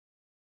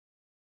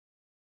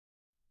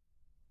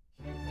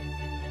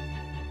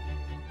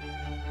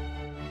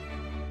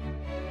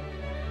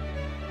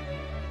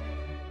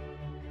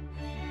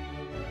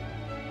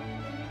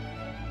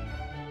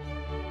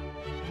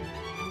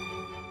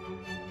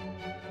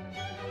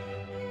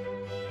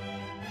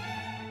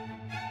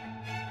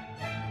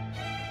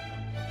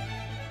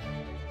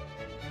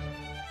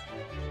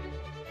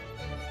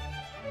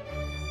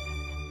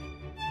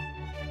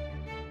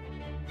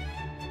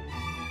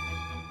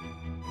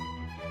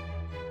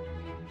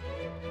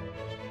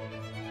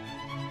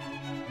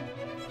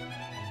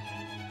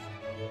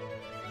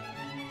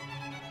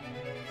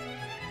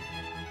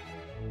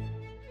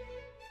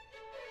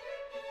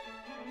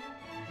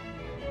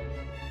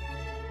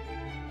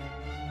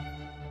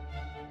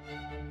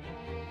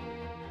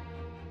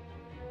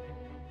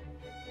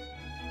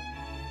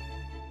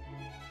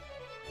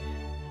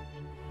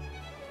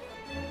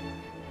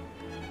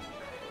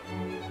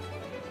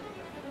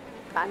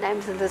My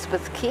name's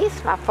Elizabeth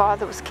Keith. My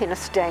father was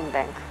Kenneth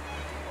Stainbank.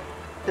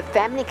 The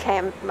family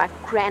came, my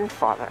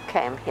grandfather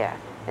came here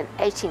in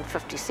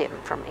 1857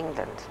 from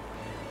England.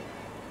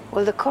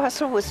 Well, the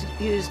castle was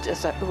used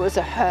as a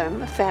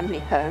home, a family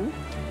home,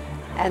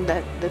 and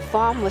the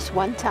farm was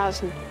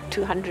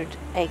 1,200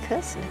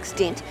 acres in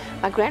extent.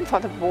 My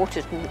grandfather bought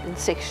it in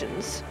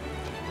sections.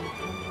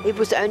 It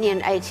was only in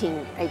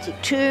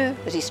 1882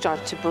 that he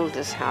started to build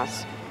this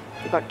house.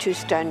 He got 2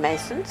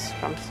 stonemasons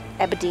from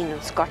Aberdeen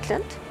in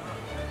Scotland,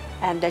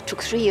 and they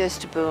took 3 years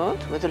to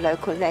build with a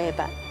local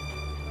labour.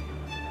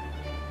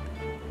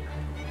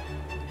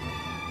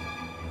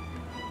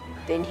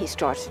 Then he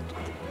started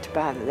to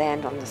buy the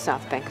land on the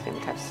south bank of the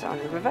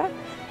Mthathisana River.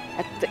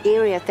 The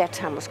area at that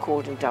time was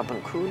called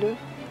Ndabankulu,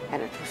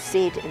 and it was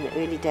said in the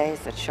early days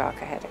that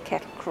Shaka had a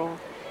cattle kraal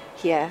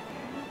here.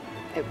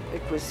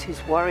 It was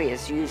his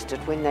warriors used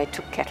it when they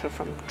took cattle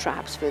from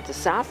tribes further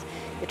south.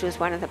 It was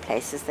one of the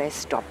places they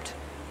stopped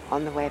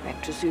on the way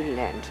back to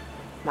Zululand.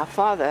 My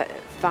father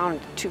found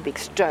 2 big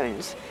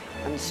stones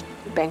on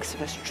the banks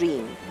of a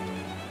stream,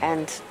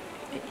 and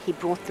he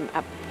brought them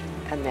up,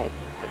 and they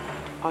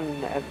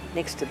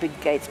next to the big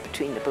gates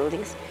between the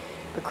buildings,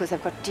 because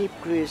they've got deep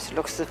grooves.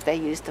 Looks as if they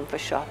used them for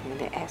sharpening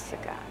their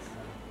assegais.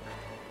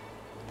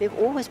 There've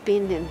always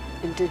been the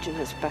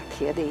indigenous buck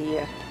here,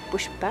 the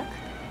bush buck,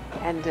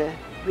 and the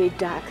red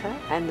duiker,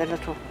 and the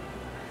little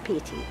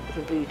peaty,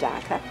 the blue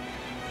duiker,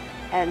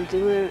 and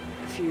there were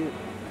a few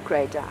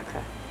grey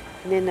duiker.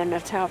 And then the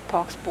Natal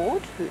Parks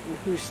Board,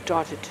 who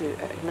started to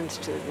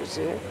administer the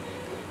reserve,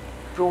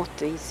 brought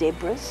the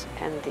zebras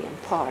and the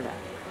impala.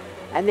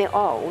 And there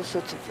are all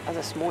sorts of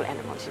other small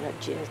animals, you know,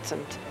 genets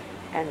and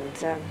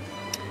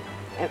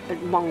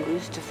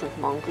mongoose, different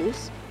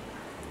mongoose,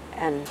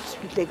 and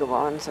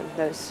leguans and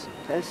those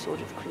sort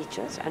of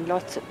creatures, and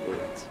lots of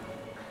birds.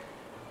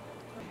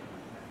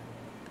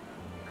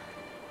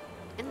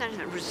 In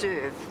the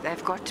reserve,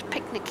 they've got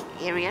picnic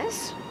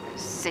areas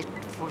set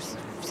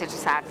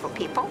aside for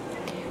people.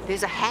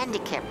 There's a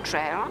handicap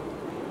trail,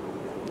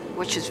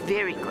 which is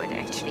very good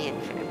actually,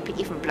 and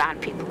even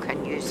blind people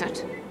can use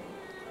it.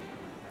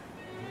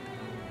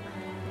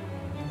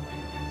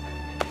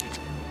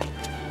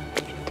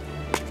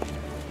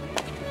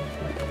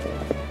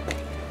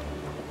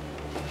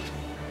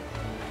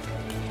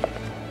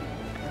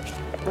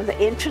 Well, the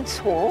entrance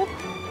hall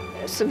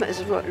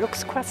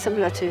looks quite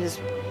similar to his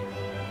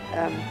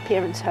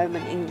parents' home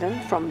in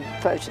England from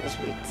photos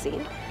we'd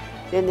seen.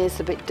 Then there's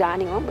the big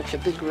dining room, which is a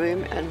big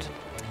room, and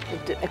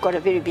it got a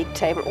very big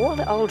table. All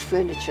the old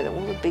furniture,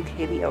 all the big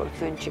heavy old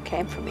furniture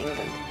came from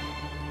England.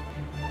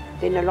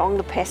 Then along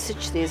the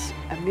passage there's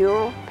a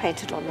mural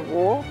painted on the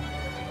wall,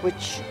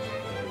 which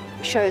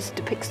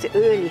depicts the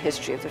early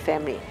history of the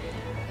family.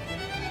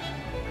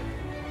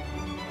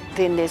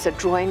 Then there's a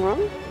drawing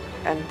room,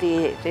 and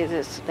the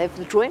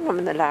drawing room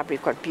and the library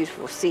have got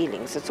beautiful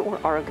ceilings. It's all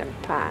Oregon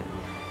pine.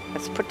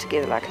 It's put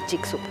together like a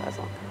jigsaw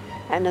puzzle.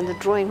 And in the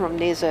drawing room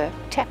there's a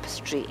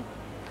tapestry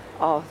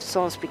of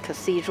Salisbury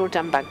Cathedral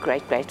done by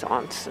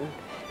great-great-aunts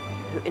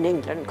in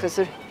England, because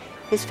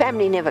his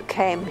family never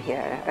came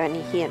here,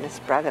 only he and his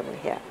brother were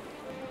here.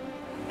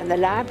 And the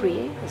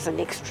library is the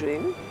next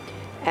room,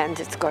 and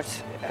it's got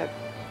a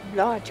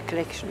large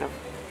collection of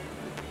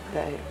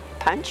the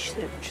Punch,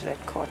 which is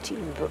that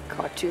cartoon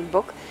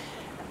book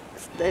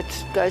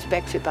that goes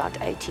back to about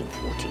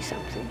 1840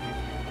 something.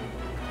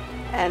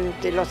 And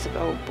there are lots of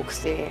old books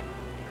there.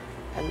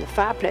 And the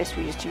fireplace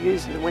we used to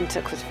use in the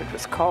winter, because if it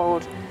was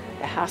cold,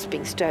 the house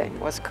being stone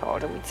was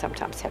cold, and we'd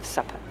sometimes have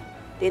supper.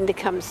 Then there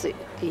comes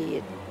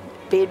the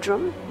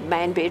bedroom,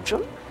 main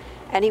bedroom,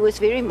 and he was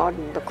very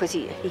modern because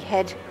he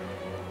had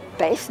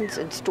basins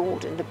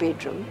installed in the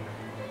bedroom,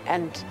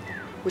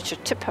 which are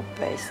tip-up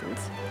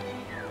basins.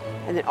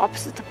 And then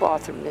opposite the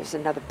bathroom there's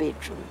another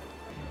bedroom.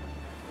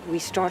 We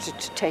started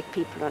to take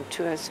people on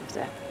tours of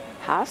the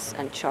house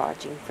and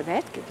charging for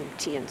that, give them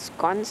tea and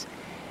scones.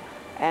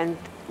 And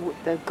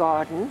the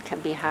garden can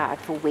be hired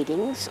for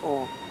weddings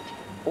or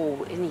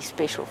any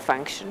special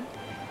function.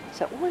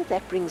 So all of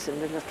that brings in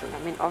a little. I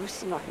mean,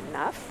 obviously not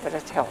enough, but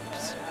it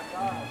helps.